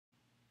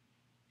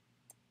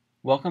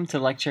Welcome to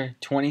Lecture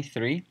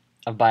 23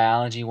 of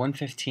Biology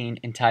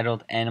 115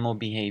 entitled Animal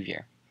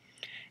Behavior.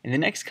 In the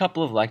next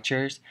couple of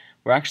lectures,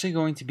 we're actually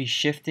going to be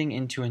shifting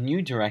into a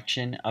new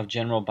direction of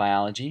general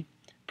biology.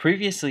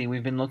 Previously,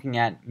 we've been looking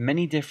at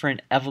many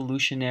different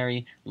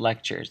evolutionary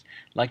lectures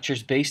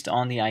based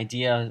on the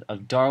idea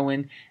of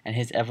Darwin and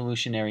his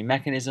evolutionary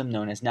mechanism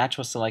known as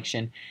natural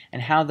selection,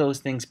 and how those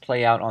things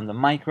play out on the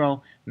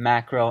micro,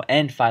 macro,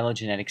 and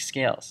phylogenetic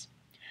scales.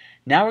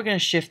 Now we're going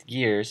to shift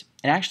gears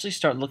and actually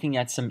start looking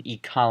at some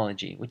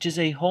ecology, which is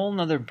a whole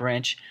nother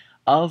branch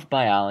of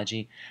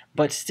biology,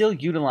 but still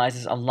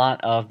utilizes a lot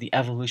of the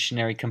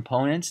evolutionary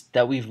components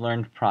that we've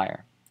learned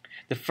prior.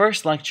 The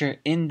first lecture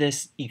in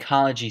this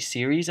ecology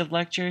series of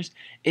lectures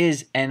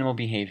is animal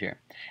behavior,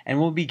 and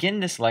we'll begin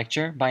this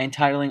lecture by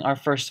entitling our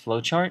first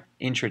flowchart,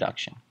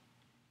 Introduction.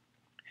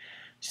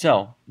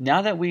 So,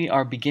 now that we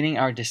are beginning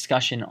our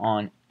discussion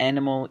on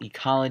animal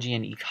ecology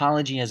and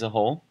ecology as a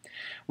whole,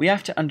 we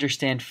have to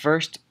understand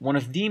first one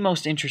of the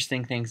most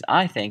interesting things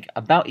I think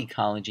about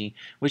ecology,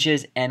 which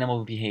is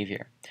animal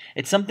behavior.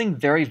 It's something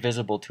very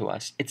visible to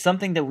us. It's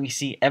something that we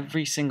see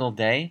every single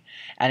day,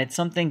 and it's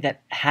something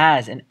that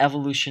has an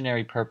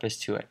evolutionary purpose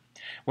to it.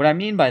 What I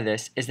mean by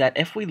this is that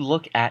if we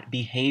look at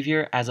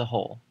behavior as a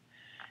whole,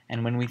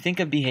 and when we think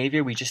of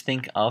behavior, we just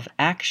think of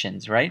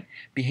actions, right?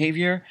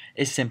 Behavior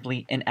is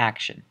simply an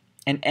action.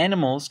 And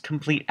animals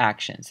complete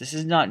actions. This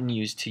is not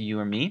news to you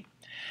or me.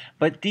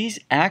 But these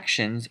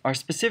actions are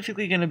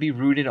specifically going to be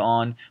rooted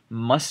on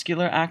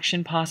muscular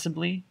action,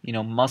 possibly,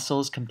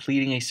 muscles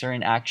completing a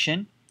certain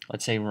action,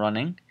 let's say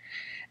running.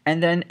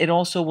 And then it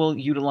also will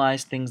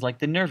utilize things like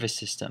the nervous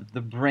system,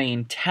 the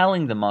brain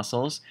telling the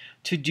muscles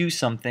to do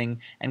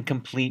something and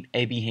complete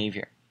a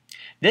behavior.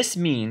 This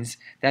means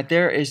that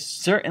there is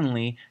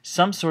certainly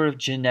some sort of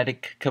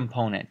genetic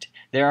component.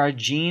 There are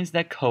genes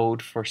that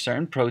code for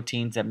certain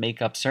proteins that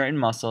make up certain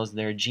muscles.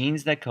 There are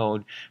genes that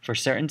code for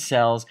certain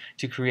cells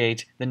to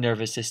create the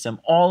nervous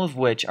system, all of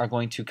which are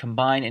going to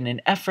combine in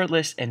an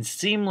effortless and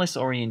seamless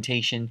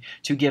orientation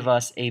to give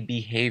us a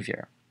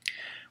behavior.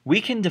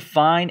 We can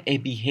define a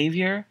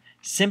behavior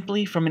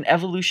simply from an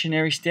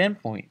evolutionary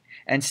standpoint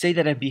and say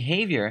that a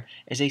behavior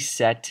is a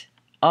set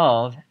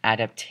of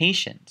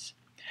adaptations.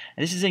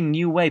 And this is a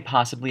new way,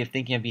 possibly, of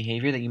thinking of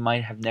behavior that you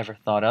might have never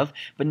thought of.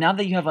 But now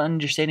that you have an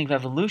understanding of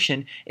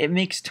evolution, it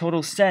makes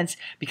total sense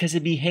because a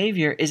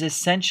behavior is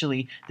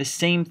essentially the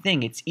same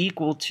thing. It's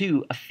equal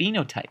to a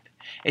phenotype.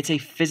 It's a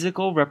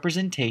physical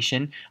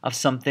representation of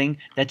something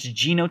that's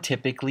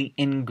genotypically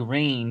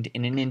ingrained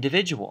in an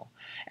individual.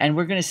 And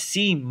we're going to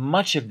see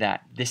much of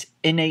that, this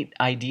innate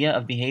idea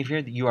of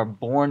behavior, that you are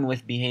born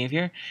with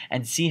behavior,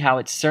 and see how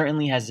it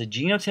certainly has a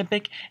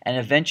genotypic, and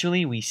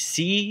eventually we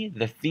see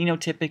the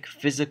phenotypic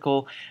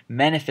physical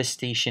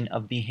manifestation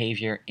of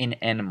behavior in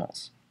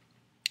animals.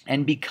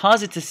 And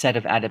because it's a set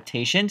of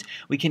adaptations,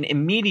 we can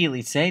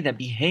immediately say that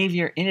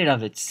behavior in and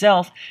of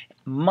itself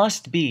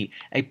must be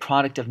a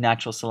product of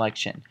natural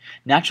selection.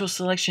 Natural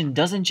selection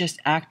doesn't just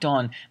act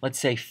on, let's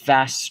say,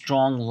 fast,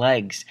 strong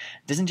legs.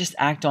 It doesn't just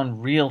act on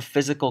real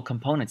physical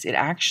components. It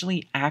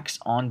actually acts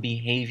on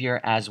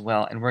behavior as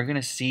well, and we're going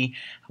to see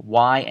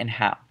why and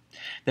how.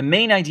 The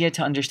main idea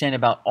to understand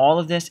about all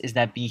of this is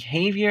that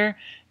behavior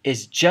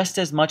is just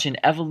as much an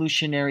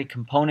evolutionary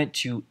component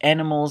to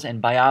animals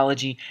and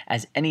biology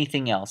as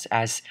anything else,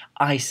 as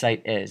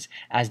eyesight is,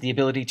 as the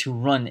ability to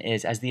run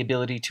is, as the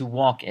ability to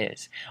walk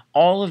is.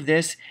 All of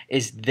this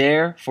is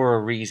there for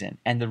a reason,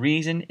 and the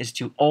reason is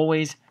to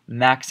always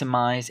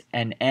maximize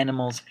an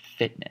animal's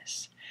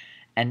fitness.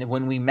 And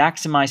when we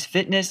maximize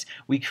fitness,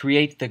 we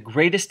create the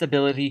greatest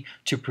ability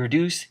to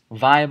produce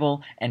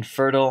viable and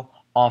fertile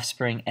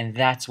offspring, and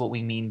that's what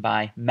we mean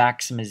by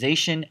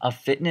maximization of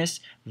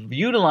fitness,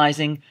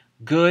 utilizing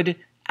good,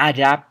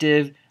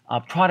 adaptive,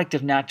 product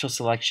of natural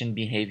selection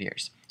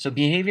behaviors. So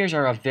behaviors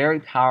are a very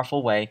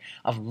powerful way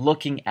of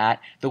looking at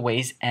the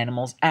ways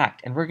animals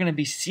act, and we're going to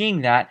be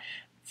seeing that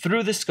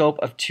through the scope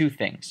of two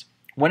things.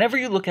 Whenever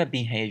you look at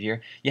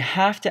behavior, you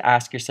have to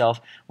ask yourself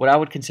what I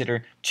would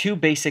consider two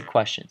basic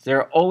questions. There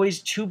are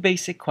always two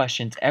basic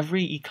questions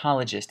every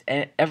ecologist,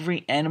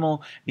 every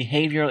animal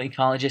behavioral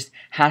ecologist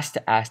has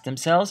to ask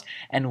themselves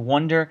and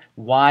wonder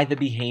why the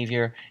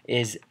behavior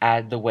is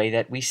the way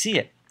that we see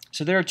it.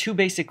 So there are two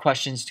basic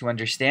questions to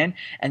understand,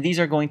 and these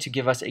are going to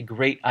give us a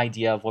great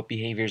idea of what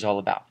behavior is all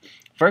about.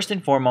 First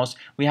and foremost,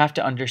 we have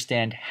to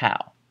understand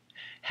how.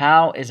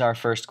 How is our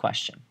first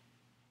question.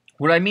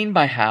 What I mean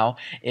by how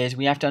is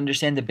we have to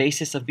understand the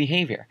basis of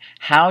behavior.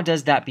 How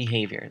does that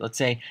behavior, let's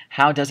say,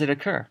 how does it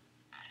occur?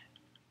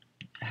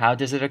 How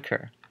does it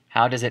occur?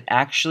 How does it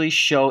actually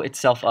show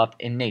itself up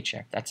in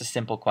nature? That's a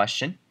simple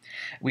question.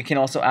 We can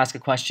also ask a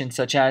question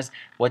such as,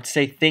 let's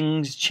say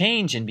things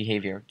change in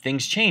behavior.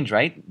 Things change,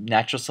 right?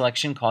 Natural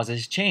selection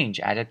causes change.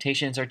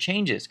 Adaptations are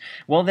changes.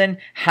 Well then,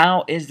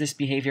 how is this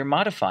behavior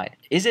modified?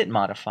 Is it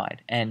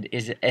modified? And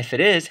if it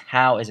is,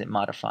 how is it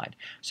modified?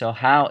 So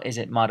how is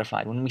it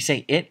modified? When we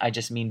say it, I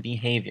just mean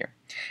behavior.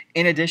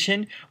 In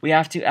addition, we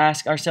have to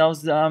ask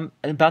ourselves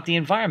about the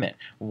environment.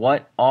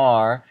 What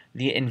are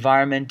the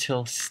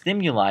environmental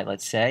stimuli,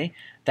 let's say,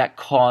 that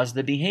cause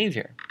the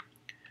behavior?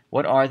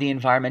 What are the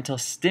environmental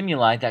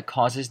stimuli that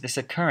causes this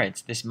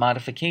occurrence, this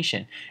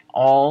modification,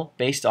 all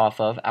based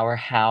off of our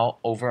how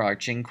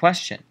overarching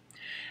question.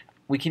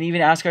 We can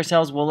even ask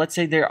ourselves, well, let's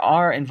say there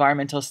are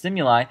environmental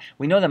stimuli.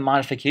 We know that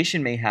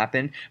modification may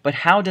happen, but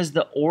how does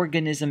the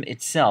organism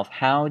itself,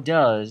 how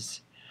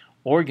does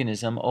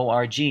organism,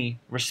 O-R-G,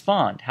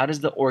 respond? How does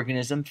the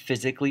organism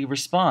physically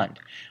respond?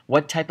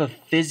 What type of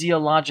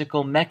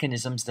physiological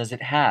mechanisms does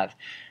it have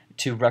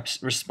to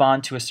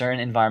respond to a certain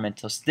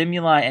environmental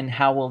stimuli, and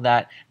how will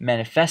that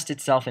manifest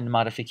itself in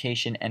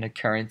modification and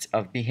occurrence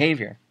of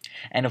behavior?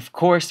 And of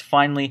course,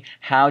 finally,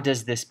 how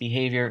does this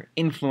behavior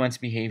influence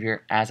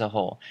behavior as a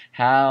whole?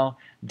 How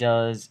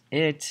does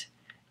it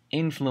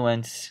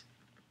influence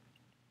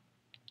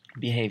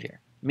behavior?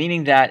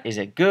 Meaning that, is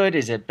it good,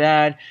 is it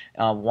bad,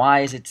 why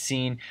is it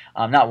seen,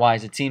 not why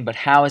is it seen, but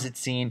how is it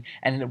seen,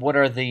 and what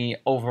are the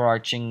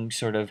overarching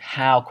sort of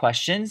how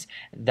questions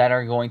that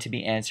are going to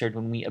be answered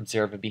when we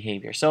observe a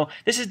behavior. So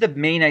this is the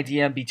main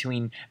idea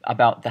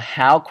about the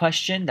how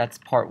question. That's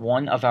part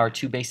one of our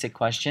two basic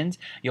questions.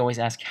 You always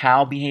ask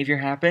how behavior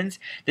happens.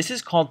 This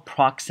is called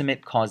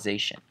proximate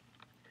causation.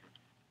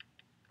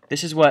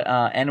 This is what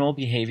animal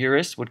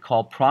behaviorists would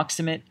call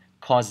proximate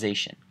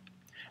causation.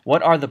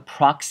 What are the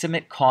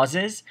proximate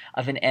causes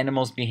of an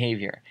animal's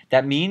behavior?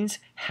 That means,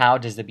 how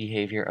does the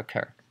behavior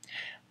occur?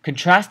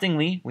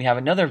 Contrastingly, we have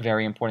another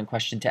very important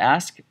question to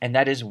ask, and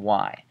that is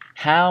why.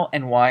 How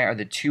and why are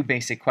the two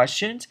basic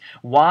questions.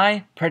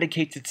 Why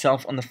predicates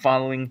itself on the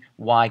following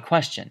why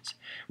questions.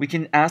 We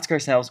can ask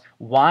ourselves,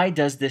 why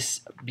does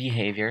this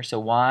behavior, so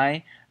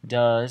why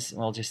does,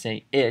 we'll just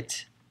say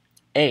it,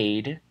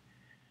 aid,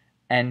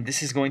 and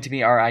this is going to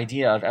be our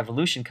idea of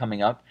evolution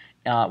coming up,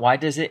 why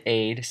does it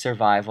aid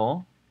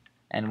survival?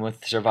 And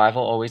with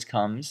survival always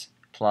comes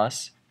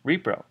plus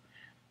repro.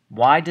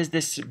 Why does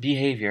this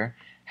behavior,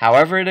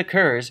 however it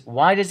occurs,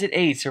 why does it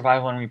aid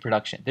survival and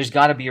reproduction? There's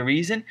got to be a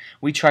reason.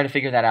 We try to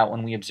figure that out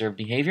when we observe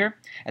behavior.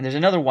 And there's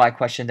another why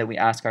question that we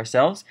ask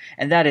ourselves,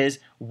 and that is,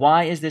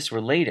 why is this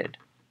related?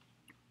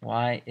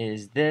 Why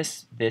is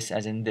this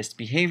as in this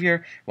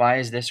behavior, why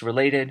is this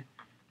related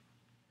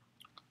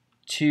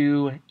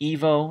to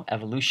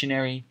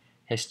evolutionary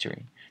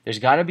history? There's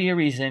got to be a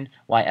reason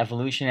why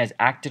evolution has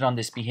acted on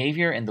this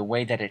behavior in the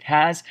way that it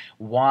has.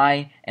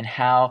 Why and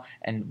how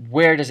and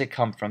where does it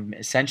come from?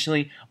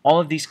 Essentially,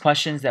 all of these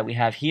questions that we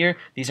have here,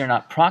 these are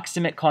not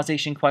proximate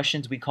causation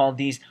questions. We call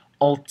these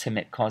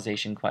ultimate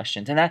causation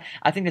questions. And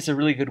I think that's a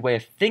really good way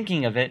of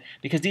thinking of it,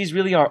 because these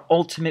really are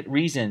ultimate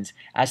reasons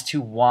as to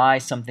why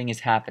something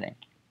is happening.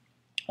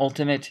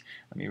 Ultimate,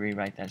 let me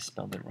rewrite that, I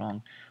spelled it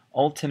wrong.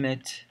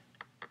 Ultimate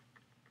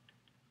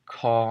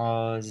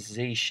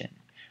causation.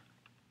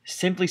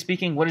 Simply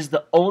speaking, what is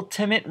the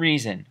ultimate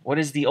reason? What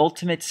is the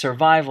ultimate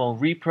survival,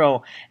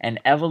 repro,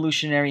 and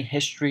evolutionary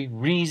history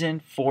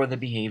reason for the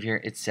behavior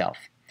itself?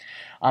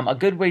 A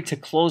good way to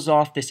close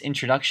off this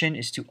introduction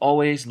is to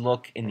always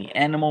look in the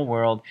animal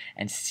world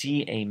and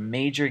see a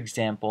major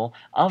example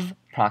of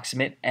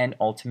proximate and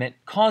ultimate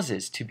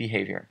causes to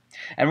behavior.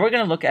 And we're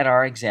going to look at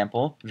our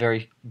example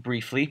very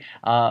briefly,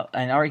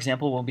 and our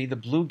example will be the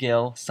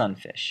bluegill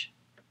sunfish.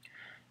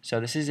 So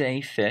this is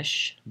a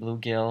fish,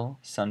 bluegill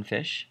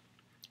sunfish,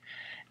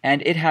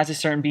 and it has a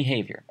certain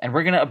behavior, and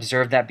we're going to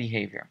observe that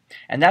behavior.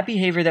 And that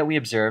behavior that we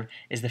observe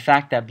is the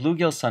fact that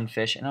bluegill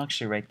sunfish, and I'll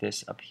actually write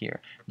this up here,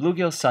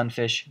 bluegill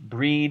sunfish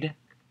breed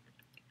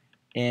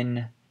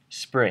in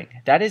spring.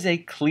 That is a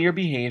clear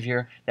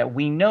behavior that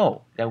we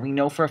know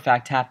for a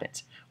fact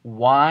happens.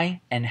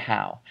 Why and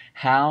how?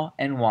 How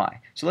and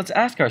why? So let's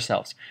ask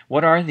ourselves,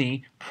 what are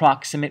the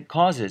proximate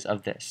causes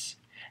of this?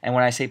 And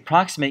when I say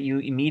proximate, you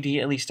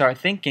immediately start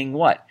thinking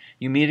what?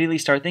 You immediately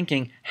start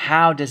thinking,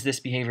 how does this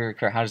behavior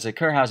occur? How does it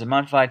occur? How is it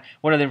modified?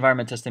 What are the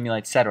environmental stimuli,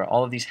 etc.?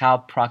 All of these how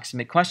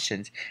proximate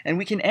questions. And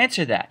we can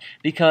answer that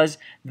because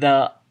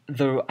the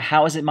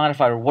how is it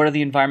modified, or what are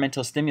the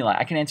environmental stimuli?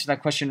 I can answer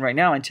that question right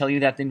now and tell you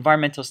that the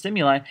environmental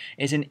stimuli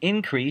is an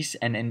increase,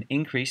 and an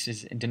increase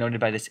is denoted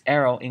by this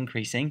arrow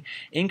increase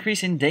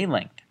in day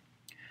length.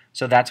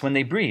 So that's when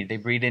they breed. They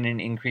breed in an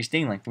increased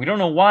day length. We don't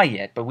know why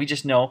yet, but we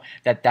just know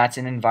that that's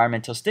an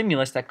environmental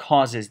stimulus that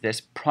causes this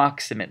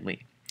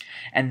proximately.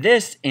 And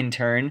this, in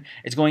turn,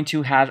 is going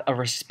to have a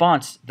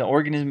response. The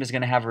organism is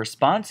going to have a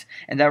response,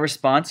 and that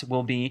response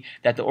will be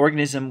that the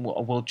organism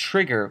will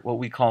trigger what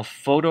we call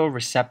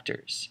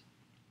photoreceptors,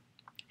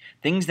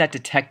 things that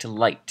detect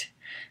light.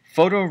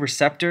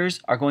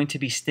 Photoreceptors are going to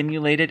be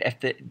stimulated if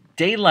the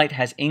daylight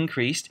has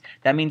increased.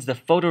 That means the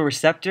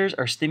photoreceptors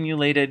are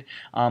stimulated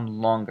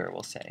longer,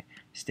 we'll say.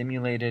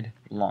 Stimulated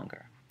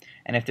longer.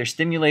 And if they're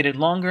stimulated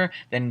longer,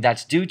 then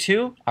that's due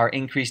to our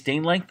increased day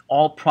length,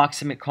 all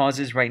proximate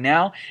causes right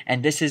now.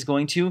 And this is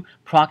going to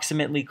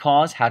proximately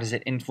cause, how does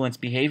it influence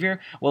behavior?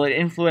 Well, it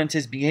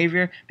influences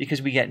behavior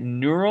because we get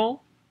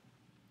neural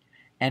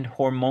and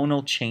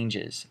hormonal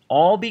changes,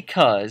 all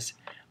because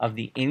of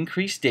the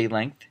increased day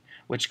length,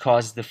 which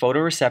causes the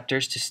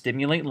photoreceptors to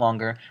stimulate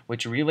longer,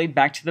 which relayed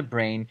back to the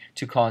brain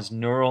to cause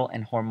neural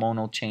and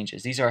hormonal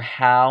changes. These are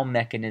how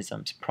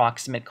mechanisms,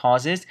 proximate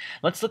causes.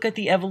 Let's look at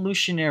the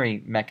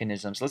evolutionary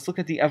mechanisms. Let's look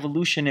at the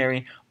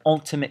evolutionary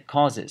ultimate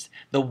causes.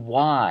 The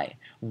why.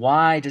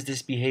 Why does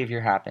this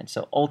behavior happen?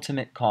 So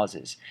ultimate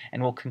causes.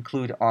 And we'll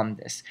conclude on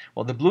this.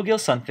 Well, the bluegill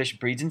sunfish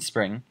breeds in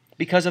spring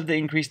because of the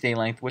increased day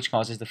length, which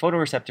causes the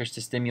photoreceptors to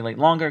stimulate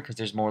longer because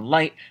there's more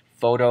light.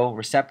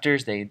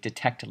 Photoreceptors, they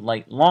detect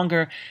light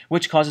longer,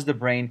 which causes the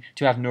brain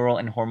to have neural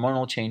and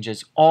hormonal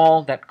changes,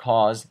 all that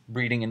cause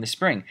breeding in the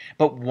spring.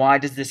 But why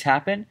does this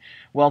happen?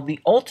 Well, the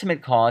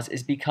ultimate cause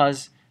is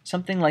because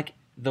something like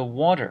the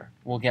water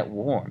will get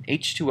warm.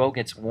 H2O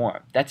gets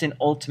warm. That's an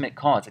ultimate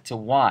cause. It's a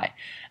why.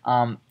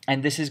 And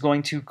this is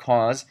going to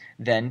cause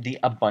then the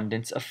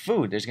abundance of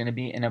food. There's going to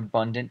be an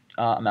abundant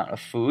amount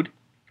of food,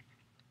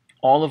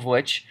 all of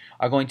which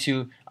are going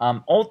to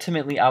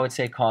ultimately, I would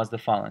say, cause the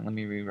following. Let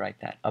me rewrite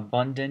that.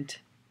 Abundant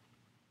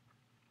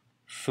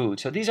food.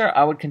 So these are,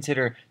 I would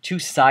consider, two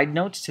side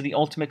notes to the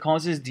ultimate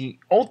causes. The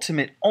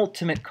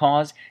ultimate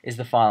cause is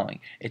the following.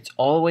 It's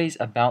always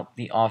about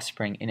the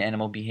offspring in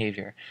animal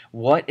behavior.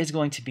 What is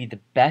going to be the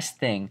best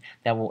thing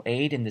that will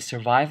aid in the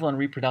survival and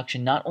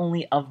reproduction not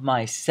only of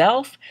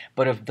myself,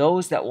 but of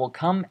those that will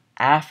come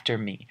after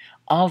me,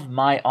 of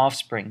my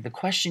offspring. The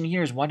question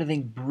here is, why do they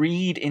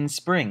breed in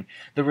spring?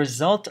 The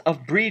result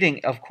of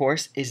breeding, of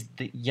course, is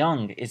the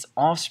young, is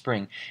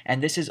offspring.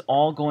 And this is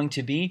all going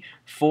to be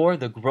for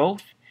the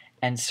growth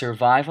and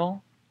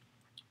survival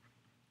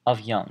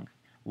of young.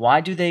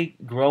 Why do they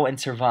grow and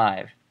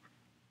survive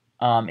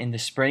in the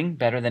spring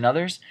better than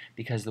others?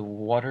 Because the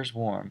water's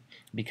warm,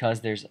 because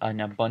there's an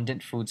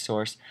abundant food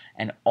source,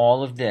 and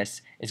all of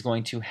this is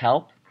going to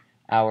help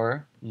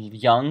our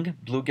young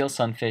bluegill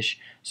sunfish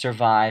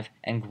survive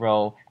and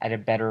grow at a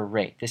better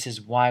rate. This is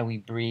why we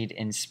breed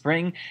in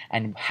spring,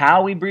 and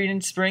how we breed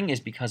in spring is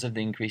because of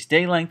the increased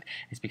day length,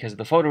 it's because of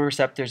the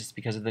photoreceptors, it's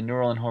because of the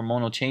neural and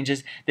hormonal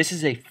changes. This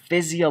is a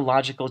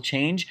physiological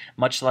change,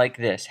 much like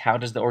this. How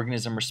does the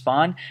organism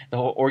respond? The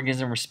whole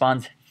organism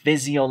responds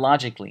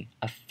physiologically.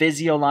 A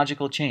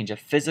physiological change, a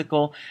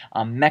physical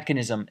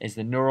mechanism is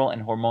the neural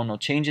and hormonal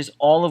changes,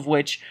 all of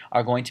which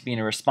are going to be in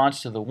a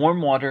response to the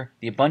warm water,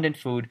 the abundant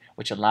food,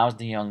 which allows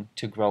the young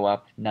to grow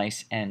up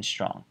nice and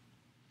strong.